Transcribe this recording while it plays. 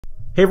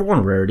Hey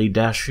everyone, Rarity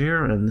Dash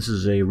here, and this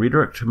is a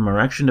redirect to my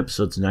reaction to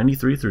episodes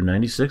 93 through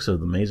 96 of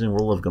the Amazing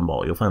World of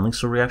Gumball. You'll find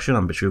links to reaction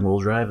on BitChute and Google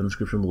Drive in the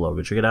description below.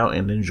 Go check it out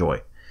and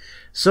enjoy.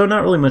 So,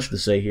 not really much to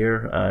say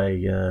here.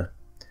 I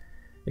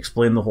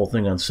explained the whole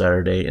thing on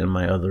Saturday in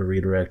my other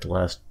redirect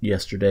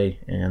yesterday,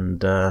 and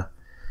don't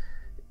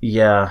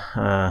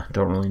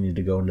really need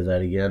to go into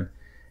that again.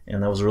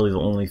 And that was really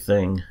the only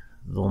thing,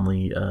 the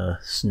only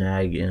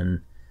snag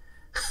in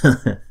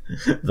the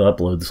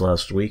uploads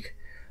last week.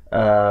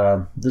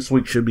 This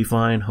week should be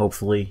fine,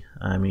 hopefully.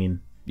 I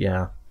mean,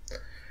 yeah.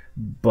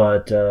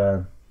 But,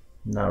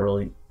 not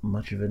really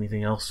much of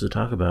anything else to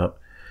talk about.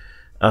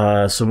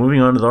 So moving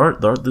on to the art.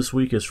 The art this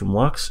week is from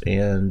Lux,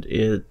 and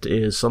it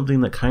is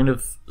something that kind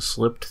of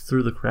slipped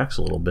through the cracks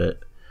a little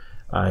bit.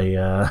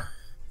 I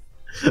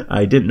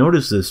didn't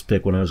notice this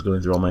pic when I was going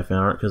through all my fan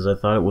art because I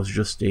thought it was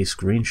just a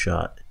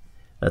screenshot.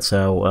 That's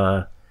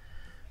how,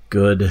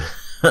 good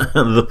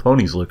the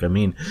ponies look. I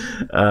mean,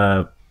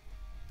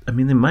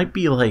 they might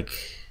be like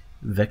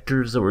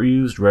vectors that were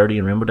used, Rarity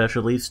and Rainbow Dash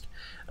at least.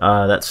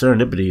 That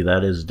Serendipity,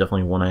 that is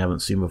definitely one I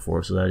haven't seen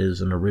before, so that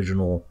is an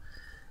original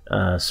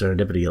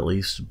Serendipity at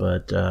least.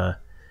 But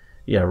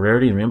yeah,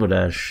 Rarity and Rainbow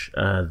Dash,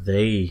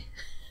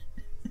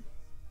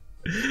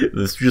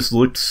 this just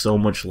looked so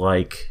much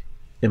like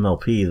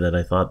MLP that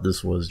I thought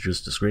this was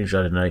just a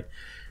screenshot, and I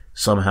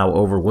somehow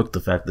overlooked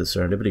the fact that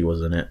Serendipity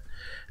was in it.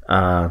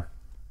 At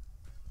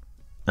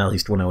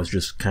least when I was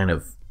just kind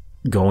of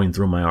going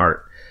through my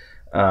art.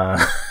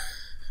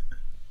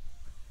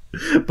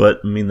 But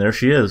I mean, there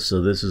she is.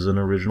 So this is an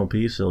original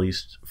piece, at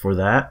least for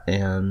that,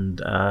 and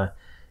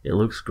it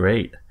looks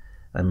great.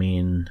 I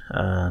mean,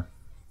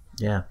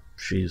 yeah,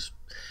 she's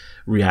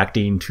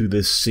reacting to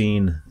this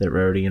scene that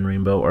Rarity and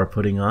Rainbow are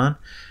putting on.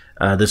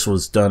 This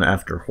was done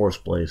after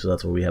horseplay, so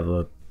that's why we have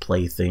a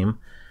play theme,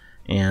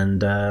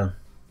 and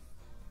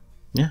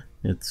yeah,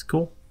 it's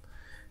cool.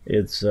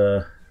 It's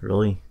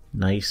really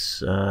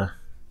nice.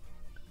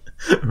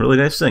 Really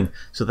nice thing.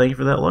 So thank you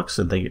for that, Lux,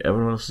 and thank you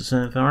everyone else for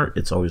sending fan art.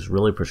 It's always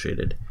really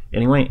appreciated.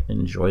 Anyway,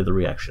 enjoy the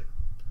reaction.